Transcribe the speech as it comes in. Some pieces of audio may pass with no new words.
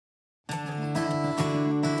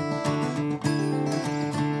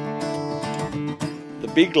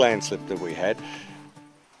big landslip that we had,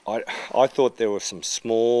 I thought there were some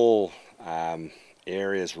small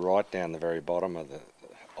areas right down the very bottom of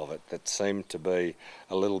it that seemed to be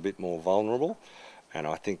a little bit more vulnerable, and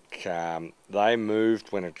I think they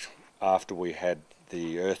moved after we had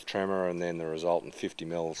the earth tremor and then the resultant 50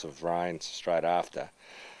 mils of rain straight after.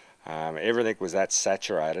 Everything was that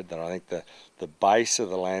saturated that I think the base of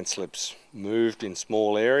the landslips moved in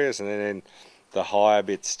small areas, and then the higher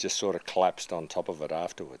bits just sort of collapsed on top of it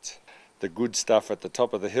afterwards. The good stuff at the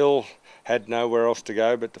top of the hill had nowhere else to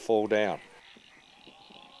go but to fall down.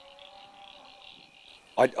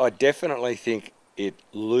 I definitely think it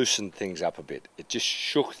loosened things up a bit. It just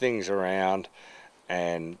shook things around,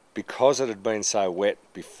 and because it had been so wet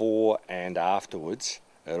before and afterwards,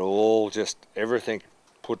 everything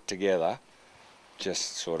put together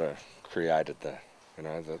just sort of created the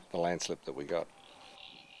landslip that we got.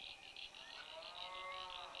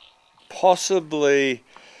 Possibly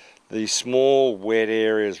the small wet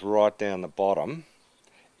areas right down the bottom,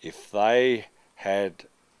 if they had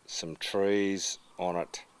some trees on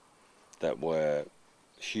it that were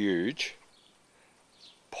huge,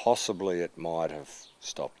 possibly it might have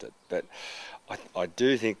stopped it. But I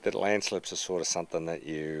do think that landslips are sort of something that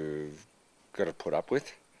you've got to put up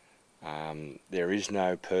with. There is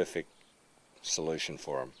no perfect solution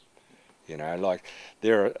for them. You know, like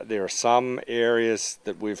there are some areas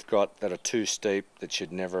that we've got that are too steep that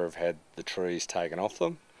should never have had the trees taken off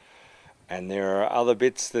them, and there are other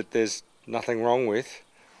bits that there's nothing wrong with,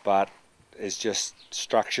 but it's just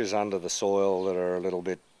structures under the soil that are a little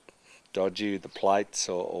bit dodgy. The plates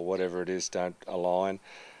or whatever it is don't align,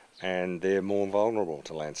 and they're more vulnerable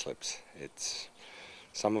to landslips.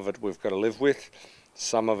 Some of it we've got to live with.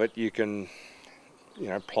 Some of it you can,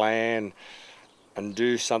 plan and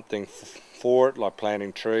do something for it, like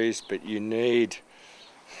planting trees, but you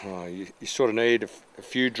sort of need a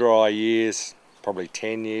few dry years, probably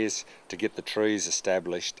 10 years, to get the trees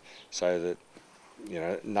established so that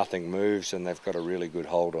nothing moves and they've got a really good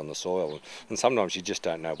hold on the soil. And sometimes you just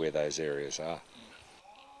don't know where those areas are.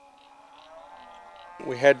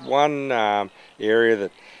 We had one area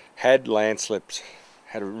that had landslips,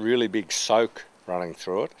 had a really big soak running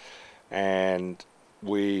through it, and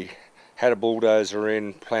we had a bulldozer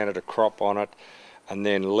in, planted a crop on it, and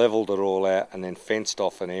then levelled it all out and then fenced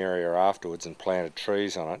off an area afterwards and planted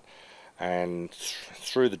trees on it. And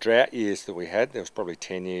through the drought years that we had, there was probably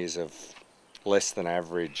 10 years of less than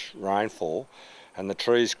average rainfall, and the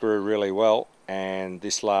trees grew really well. And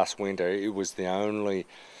this last winter it was the only,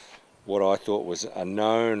 what I thought was a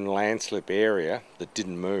known landslip area that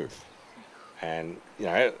didn't move. And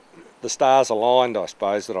the stars aligned, I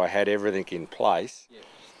suppose, that I had everything in place. Yeah.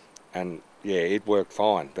 And yeah, it worked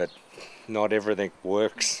fine, but not everything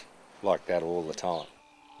works like that all the time.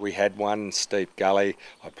 We had one steep gully.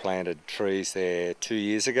 I planted trees there 2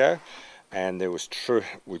 years ago, and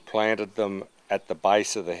we planted them at the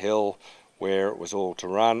base of the hill where it was all to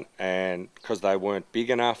run, and because they weren't big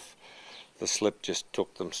enough, the slip just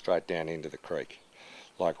took them straight down into the creek.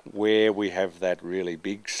 Like where we have that really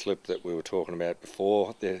big slip that we were talking about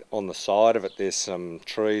before, on the side of it there's some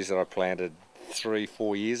trees that I planted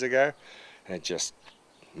 3-4 years ago, and it just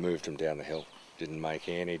moved them down the hill. Didn't make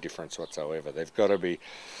any difference whatsoever. They've got to be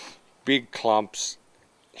big clumps,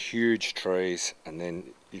 huge trees, and then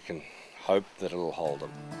you can hope that it'll hold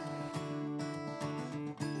them.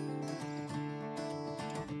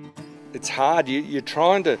 It's hard. You're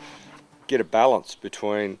trying to get a balance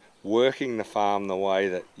between working the farm the way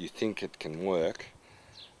that you think it can work,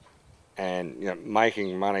 and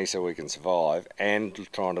making money so we can survive, and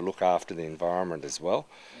trying to look after the environment as well.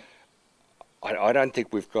 I don't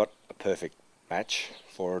think we've got a perfect match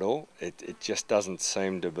for it all. It just doesn't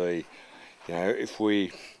seem to be, if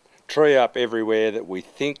we tree up everywhere that we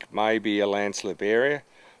think may be a landslip area,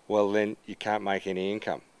 well then you can't make any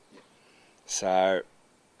income. So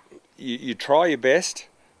you try your best,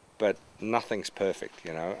 but nothing's perfect,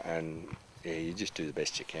 and yeah, you just do the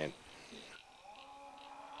best you can.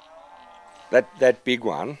 That big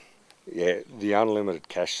one, yeah, the unlimited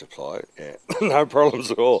cash supply, yeah, no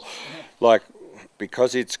problems at all. Like,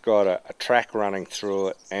 because it's got a track running through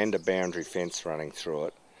it and a boundary fence running through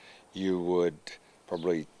it, you would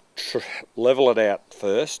probably level it out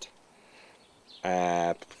first,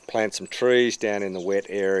 plant some trees down in the wet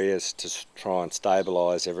areas to try and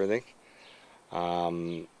stabilise everything,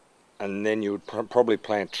 and then you would probably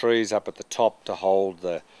plant trees up at the top to hold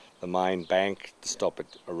the main bank to stop it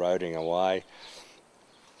eroding away,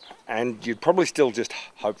 and you'd probably still just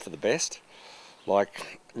hope for the best.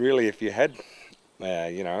 Like, really, if you had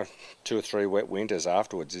 2 or 3 wet winters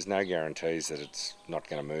afterwards, there's no guarantees that it's not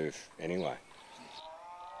going to move anyway.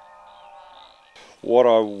 What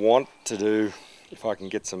I want to do, if I can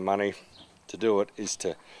get some money to do it, is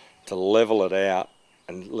to level it out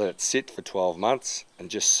and let it sit for 12 months and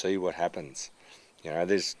just see what happens. You know,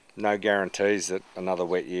 there's no guarantees that another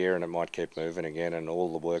wet year and it might keep moving again, and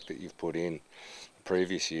all the work that you've put in the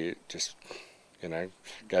previous year just, you know,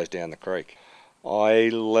 goes down the creek. I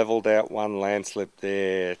levelled out one landslip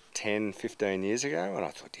there 10-15 years ago, and I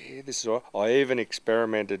thought, yeah, this is all right. I even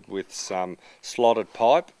experimented with some slotted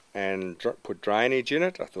pipe and put drainage in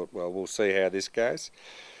it. I thought, well, we'll see how this goes.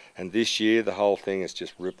 And this year the whole thing has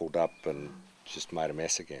just rippled up and just made a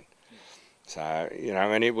mess again. So, you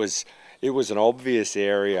know, and it was an obvious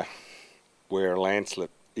area where a landslip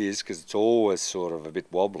is, because it's always sort of a bit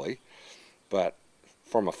wobbly, but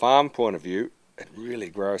from a farm point of view, it really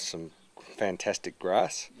grows some fantastic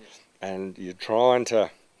grass. And you're trying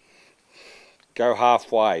to go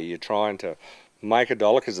halfway. You're trying to make a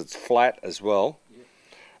dollar because it's flat as well.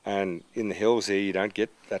 And in the hills here, you don't get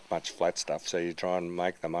that much flat stuff, so you try and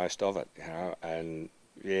make the most of it, you know. And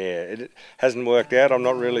yeah, it hasn't worked out. I'm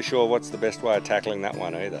not really sure what's the best way of tackling that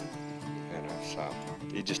one either, you know. So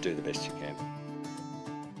you just do the best you can.